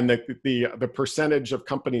 And the percentage of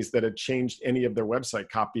companies that had changed any of their website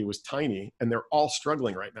copy was tiny, and they're all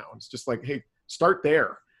struggling right now. It's just like, hey, start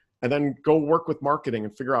there. And then go work with marketing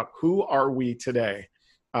and figure out who are we today,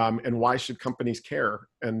 and why should companies care?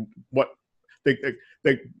 And what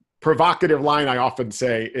the provocative line I often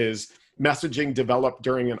say is messaging developed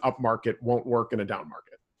during an up market won't work in a down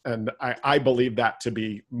market. And I believe that to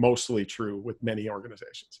be mostly true with many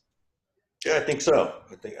organizations. Yeah, I think so.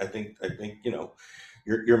 I think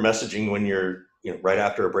your messaging when you're right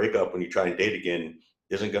after a breakup, when you try and date again,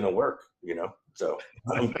 isn't going to work. So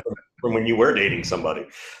from when you were dating somebody,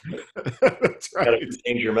 that's right. You got to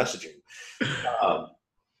change your messaging.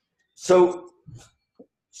 So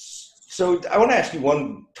I want to ask you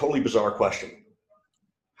one totally bizarre question.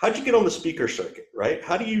 How'd you get on the speaker circuit, right?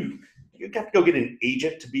 How do you you have to go get an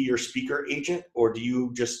agent to be your speaker agent, or do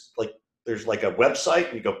you just like, there's like a website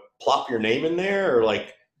and you go plop your name in there, or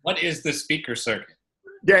like? What is the speaker circuit?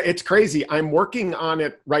 Yeah, it's crazy. I'm working on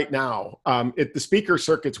it right now. The speaker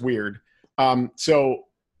circuit's weird. So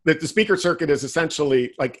the speaker circuit is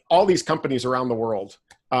essentially like all these companies around the world.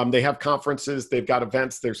 They have conferences, they've got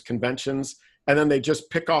events, there's conventions, and then they just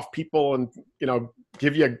pick off people and,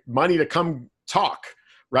 give you money to come talk,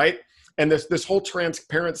 right? And this whole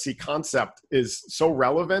transparency concept is so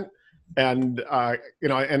relevant. And,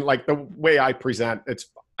 and like the way I present,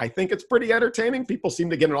 I think it's pretty entertaining. People seem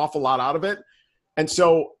to get an awful lot out of it. And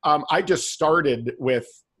so I just started with,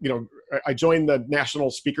 I joined the National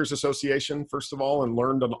Speakers Association, first of all, and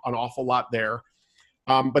learned an awful lot there.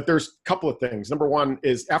 But there's a couple of things. Number one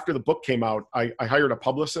is after the book came out, I hired a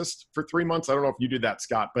publicist for 3 months. I don't know if you did that,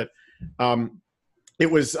 Scott, but it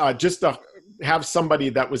was just to have somebody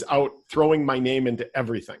that was out throwing my name into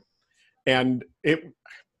everything. And it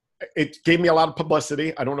gave me a lot of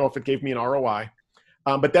publicity. I don't know if it gave me an ROI.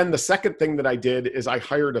 But then the second thing that I did is I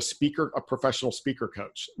hired a professional speaker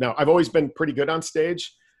coach. Now, I've always been pretty good on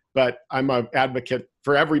stage, but I'm an advocate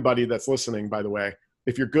for everybody that's listening, by the way.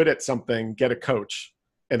 If you're good at something, get a coach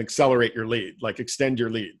and accelerate your lead, like extend your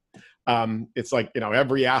lead. It's like,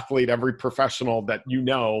 every athlete, every professional that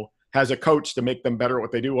has a coach to make them better at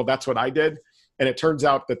what they do. Well, that's what I did. And it turns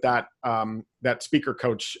out that speaker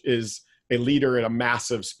coach is a leader at a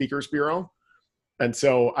massive speakers bureau. And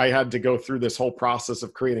so I had to go through this whole process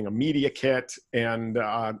of creating a media kit. And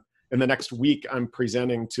in the next week, I'm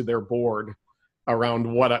presenting to their board around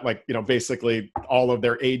basically all of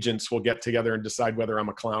their agents will get together and decide whether I'm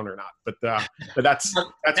a clown or not. But that's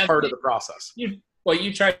part of the process.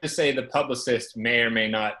 You tried to say the publicist may or may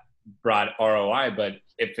not brought ROI, but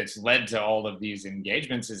if it's led to all of these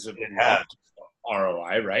engagements, is it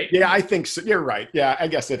ROI, right? Yeah, I think so. You're right. Yeah, I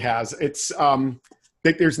guess it has. It's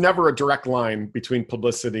there's never a direct line between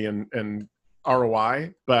publicity and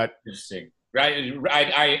ROI, but interesting. Right.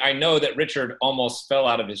 I know that Richard almost fell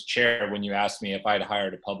out of his chair when you asked me if I'd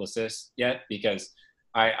hired a publicist yet, because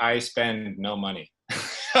I spend no money.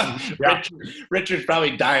 Yeah. Richard's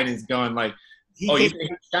probably dying. He's going like, "Oh, you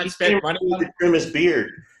think I spend money on trim his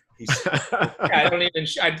beard?"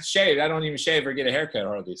 I shave. I don't even shave or get a haircut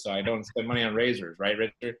hardly, so I don't spend money on razors, right,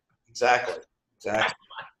 Richard? Exactly.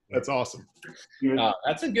 That's awesome.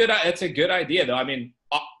 That's a good idea, though. I mean,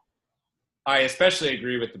 I especially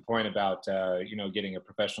agree with the point about getting a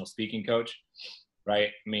professional speaking coach, right?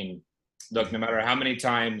 I mean, look, no matter how many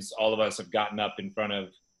times all of us have gotten up in front of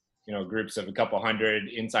groups of a couple hundred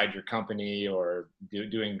inside your company or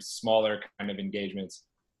doing smaller kind of engagements,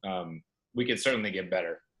 we could certainly get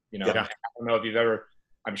better. Yeah. I don't know if you've ever,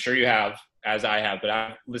 I'm sure you have, as I have, but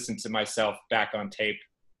I've listened to myself back on tape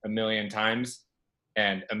a million times,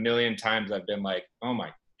 and a million times I've been like, oh my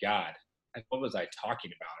God, what was I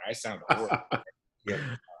talking about? I sound horrible.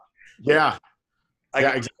 Yeah. I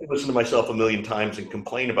exactly listen to myself a million times and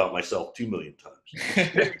complain about myself 2 million times.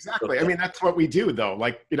 Exactly. I mean, that's what we do, though.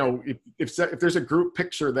 Like, if there's a group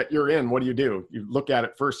picture that you're in, what do? You look at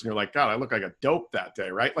it first and you're like, God, I look like a dope that day,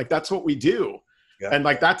 right? Like, that's what we do. Yeah. And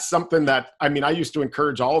like, that's something that, I used to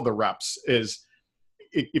encourage all the reps is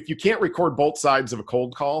if you can't record both sides of a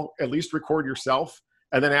cold call, at least record yourself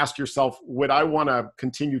and then ask yourself, would I want to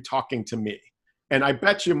continue talking to me? And I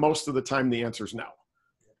bet you most of the time the answer is no.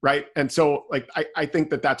 Right. And so like, I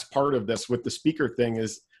think that's part of this with the speaker thing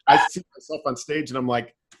is I see myself on stage and I'm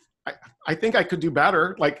like, I think I could do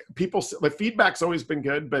better. Like the feedback's always been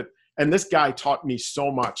good, and this guy taught me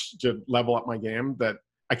so much to level up my game that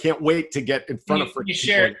I can't wait to get in front of.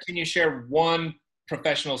 Can you share one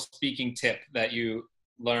professional speaking tip that you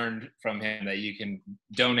learned from him that you can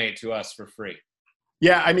donate to us for free?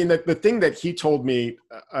 Yeah. I mean, the thing that he told me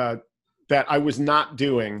that I was not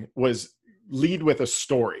doing was lead with a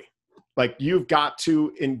story. Like you've got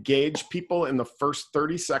to engage people in the first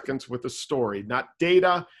 30 seconds with a story, not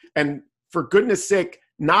data. And for goodness sake,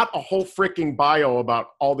 not a whole freaking bio about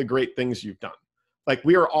all the great things you've done. Like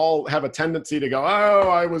we all have a tendency to go, oh,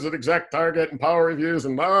 I was at Exec Target and Power Reviews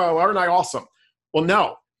and oh, aren't I awesome? Well,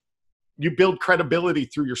 no, you build credibility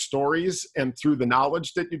through your stories and through the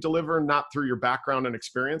knowledge that you deliver, not through your background and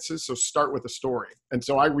experiences. So start with a story. And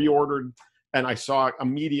so I reordered and I saw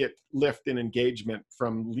immediate lift in engagement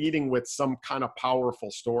from leading with some kind of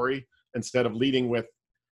powerful story instead of leading with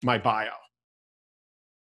my bio.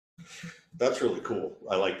 That's really cool.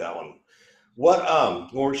 I like that one.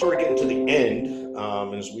 What when we're sort of getting to the end,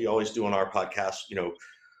 as we always do on our podcast,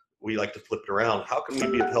 we like to flip it around. How can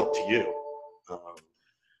we be of help to you?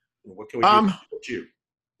 What can we do to help you?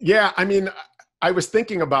 Yeah, I mean, I was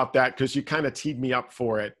thinking about that because you kind of teed me up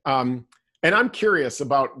for it. And I'm curious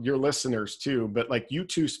about your listeners too, but like you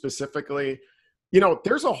two specifically,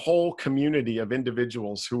 there's a whole community of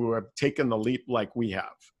individuals who have taken the leap like we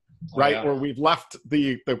have, right? Yeah. Where we've left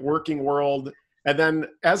the working world. And then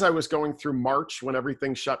as I was going through March when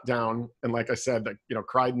everything shut down, and like I said,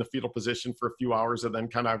 cried in the fetal position for a few hours and then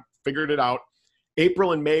kind of figured it out.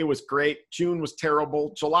 April and May was great. June was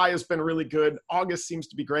terrible. July has been really good. August seems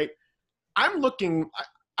to be great. I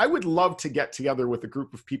would love to get together with a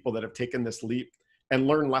group of people that have taken this leap and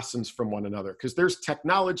learn lessons from one another, because there's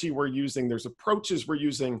technology we're using, there's approaches we're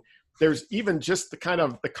using, there's even just the kind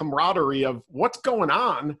of the camaraderie of what's going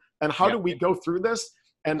on and how do we go through this.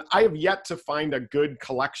 And I have yet to find a good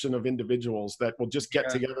collection of individuals that will just get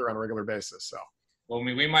together on a regular basis. So, well,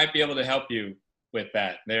 we might be able to help you with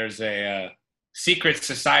that. There's a secret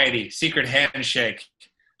society, secret handshake.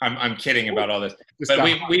 I'm kidding about all this, but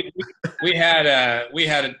we've had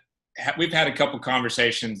a couple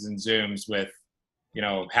conversations and Zooms with,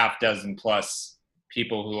 half dozen plus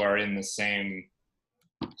people who are in the same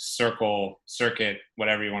circuit,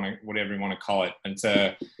 whatever you want to call it. And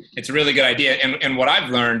it's a really good idea. And what I've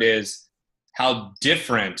learned is how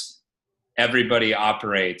different everybody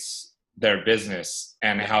operates their business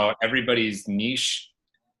and how everybody's niche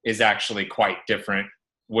is actually quite different.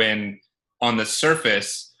 When on the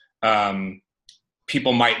surface,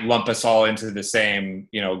 people might lump us all into the same,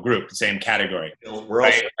 group, the same category. We're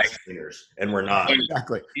all sales trainers, and we're not.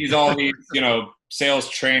 Exactly. All these, sales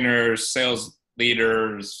trainers, sales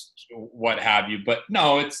leaders, what have you. But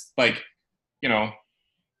no, it's like,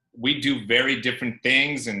 we do very different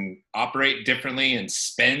things and operate differently and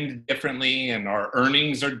spend differently, and our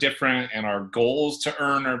earnings are different and our goals to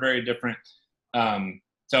earn are very different.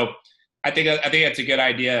 So I think that's a good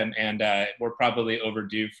idea, and we're probably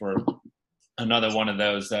overdue for another one of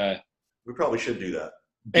those. We probably should do that.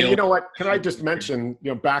 And you know what? Can I just mention,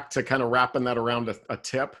 back to kind of wrapping that around a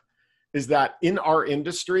tip, is that in our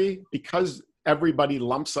industry, because everybody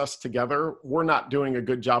lumps us together, we're not doing a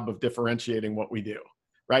good job of differentiating what we do,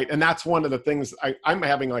 right? And that's one of the things I'm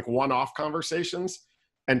having, like one-off conversations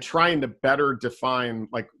and trying to better define,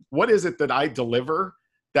 like, what is it that I deliver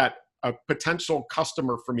that a potential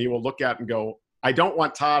customer for me will look at and go, I don't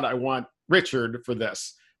want Todd, I want Richard for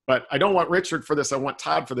this. But I don't want Richard for this, I want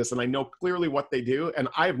Todd for this. And I know clearly what they do. And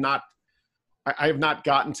I have not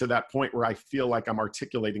gotten to that point where I feel like I'm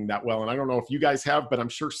articulating that well. And I don't know if you guys have, but I'm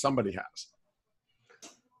sure somebody has.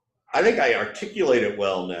 I think I articulate it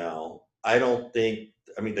well now.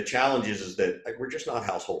 The challenge is that we're just not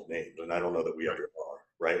household names. And I don't know that we ever are,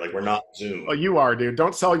 right? Like, we're not Zoom. Oh, you are, dude.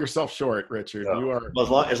 Don't sell yourself short, Richard. No. You are.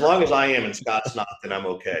 As long as I am and Scott's not, then I'm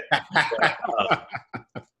okay.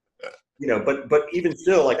 But even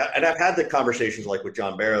still, like, and I've had the conversations like with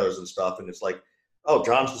John Barrows and stuff, and it's like, oh,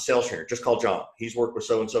 John's the sales trainer. Just call John. He's worked with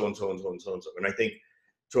so and so and so and so and so and so. And I think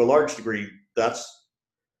to a large degree, that's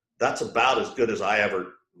about as good as I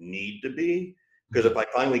ever need to be. Because if I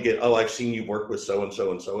finally get, I've seen you work with so and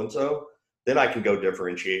so and so and so, then I can go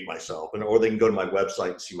differentiate myself, or they can go to my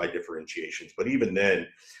website and see my differentiations. But even then,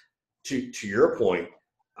 to your point,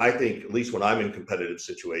 I think at least when I'm in competitive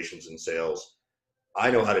situations in sales, I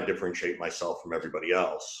know how to differentiate myself from everybody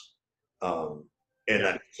else. And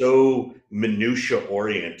I'm so minutia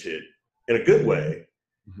oriented in a good way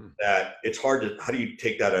that it's hard to, how do you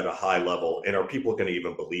take that at a high level? And are people going to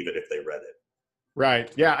even believe it if they read it?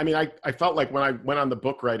 Right. Yeah. I mean, I felt like when I went on the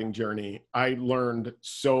book writing journey, I learned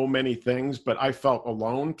so many things, but I felt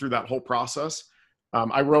alone through that whole process.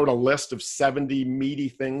 I wrote a list of 70 meaty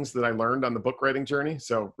things that I learned on the book writing journey.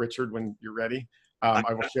 So Richard, when you're ready,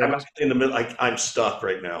 I will share. I'm in the middle. I'm stuck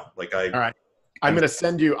right now. All right. I'll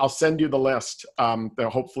send you the list.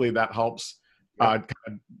 Hopefully that helps kind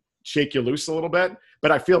of shake you loose a little bit.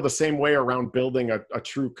 But I feel the same way around building a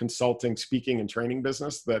true consulting, speaking, and training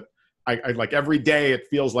business, that I like every day it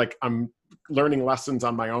feels like I'm learning lessons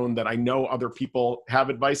on my own, that I know other people have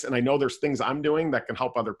advice, and I know there's things I'm doing that can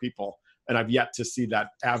help other people. And I've yet to see that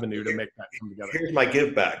avenue to make that come together. Here's my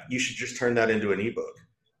give back. You should just turn that into an ebook.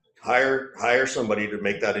 Hire somebody to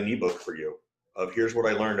make that an ebook for you of here's what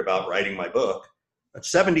I learned about writing my book. That's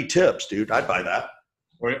 70 tips, dude. I'd buy that.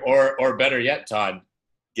 Or better yet, Todd,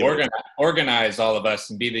 organize all of us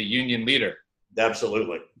and be the union leader.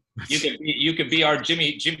 Absolutely. You could be our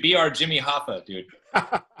Jimmy Hoffa, dude.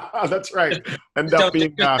 That's right.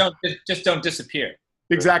 Just don't disappear.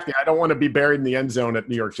 Exactly. I don't want to be buried in the end zone at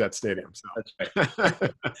New York Jets Stadium. So. That's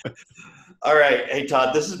right. All right. Hey,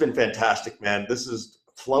 Todd, this has been fantastic, man. This is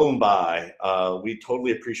flown by. We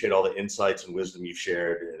totally appreciate all the insights and wisdom you've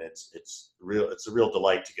shared, and it's a real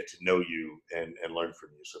delight to get to know you and learn from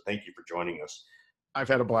you. So thank you for joining us. I've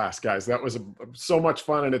had a blast, guys. That was so much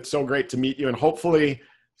fun, and it's so great to meet you. And hopefully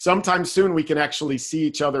sometime soon we can actually see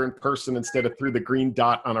each other in person instead of through the green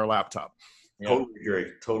dot on our laptop. Yeah.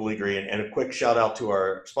 Totally agree. And a quick shout out to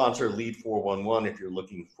our sponsor, Lead 411. If you're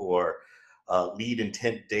looking for lead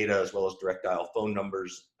intent data as well as direct dial phone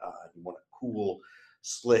numbers, you want a cool,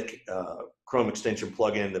 slick Chrome extension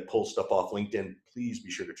plugin that pulls stuff off LinkedIn, please be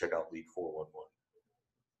sure to check out Lead 411.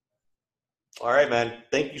 All right, man.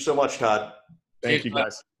 Thank you so much, Todd. Thank you,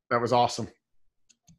 guys. That was awesome.